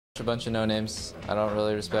A bunch of no-names. I don't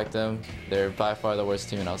really respect them. They're by far the worst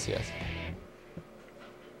team in LCS.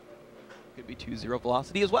 Could be 2-0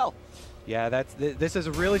 velocity as well. Yeah, this is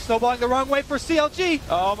really snowballing the wrong way for CLG.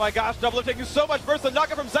 Oh my gosh, Doublelift taking so much first. The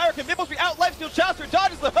knockout from Zyra. Can Maple Street out lifesteal Chaucer,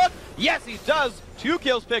 dodges the hook. Yes, he does. 2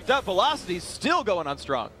 kills picked up. Velocity still going on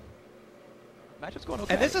strong. Matchup's going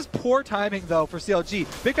okay. And this is poor timing, though, for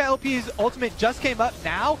CLG. Big Fat LP's ultimate just came up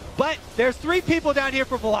now, but there's 3 people down here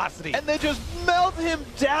for Velocity. And they just melt him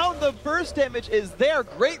down. The burst damage is there.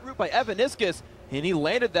 Great route by Evaniscus, and he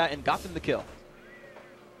landed that and got them the kill.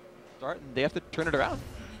 Start, and they have to turn it around.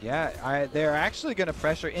 Yeah, they're actually going to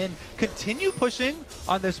pressure in, continue pushing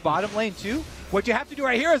on this bottom lane too. What you have to do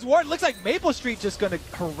right here is Ward. Looks like Maple Street just going to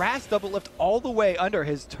harass Doublelift all the way under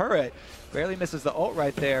his turret. Barely misses the ult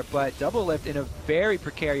right there, but Doublelift in a very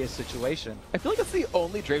precarious situation. I feel like that's the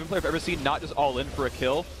only Draven player I've ever seen not just all in for a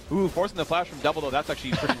kill. Ooh, forcing the flash from Double, though, that's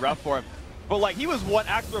actually pretty rough for him. But like, he was one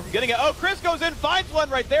axe throw from getting it. Oh, Chris goes in, finds one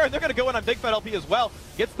right there, and they're going to go in on Big Fat LP as well.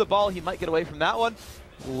 Gets the ball, he might get away from that one.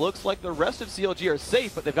 Looks like the rest of CLG are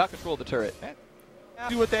safe, but they've got control of the turret.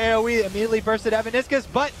 Do with the AoE, immediately bursted Evaniscus,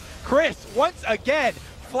 but Chris, once again,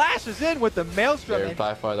 flashes in with the Maelstrom. They're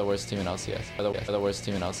by far the worst team in LCS. They're the worst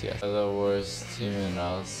team in LCS. They're the worst team in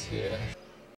LCS.